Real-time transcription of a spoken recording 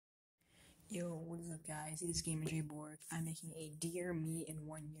Yo, what is up guys? It is Gamer J Borg. I'm making a Dear Me in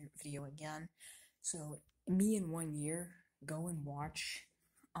 1 Year video again. So, me in 1 year, go and watch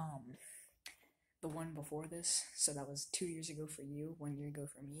the one before this. So that was 2 years ago for you, 1 year ago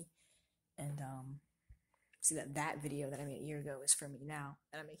for me. And see that video that I made a year ago is for me now,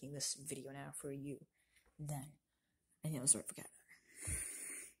 and I'm making this video now for you then. And let's not forget that.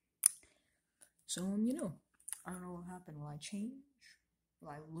 So I don't know what happened. Will I change? Will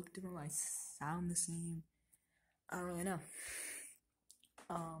I look different? Will I sound the same? I don't really know.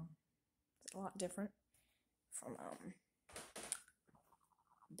 It's a lot different from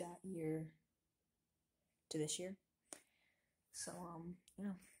that year to this year. So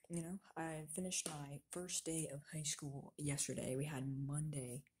I finished my first day of high school yesterday. We had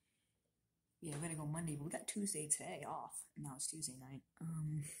Monday. Yeah, we're gonna go Monday, but we got Tuesday today off. And now it's Tuesday night.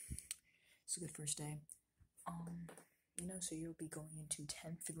 It's a good first day. So you'll be going into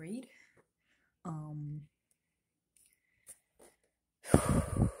 10th grade.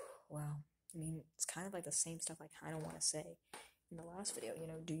 Wow. I mean, it's kind of like the same stuff I kind of want to say in the last video.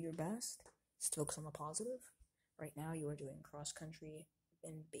 Do your best. Still focus on the positive. Right now, you are doing cross country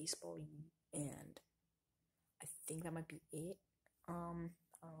and baseball, and I think that might be it. I don't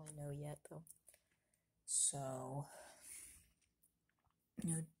really know yet though. So,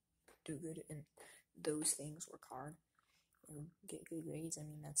 do good in those things. Work hard. Get good grades. I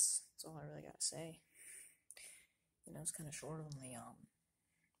mean, that's all I really gotta say. It's kind of shorter than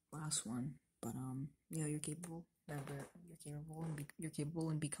the last one, but you're capable. You're capable,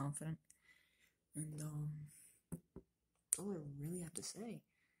 and be confident. And that's all I really have to say.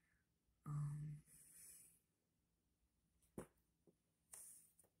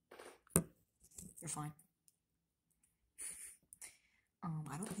 You're fine.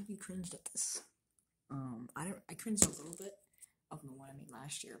 I don't think you cringed at this. I cringed a little bit of the one I made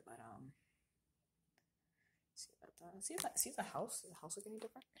last year, but see if the house look any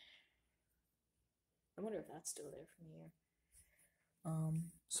different? I wonder if that's still there from here.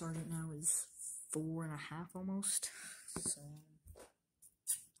 Sergeant now is 4.5 almost. So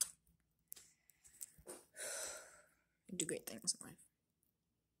you do great things in life.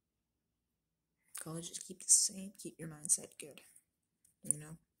 College, just keep the same. Keep your mindset good. And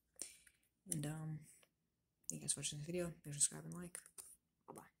you guys watching this video, subscribe and like.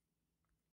 Bye bye.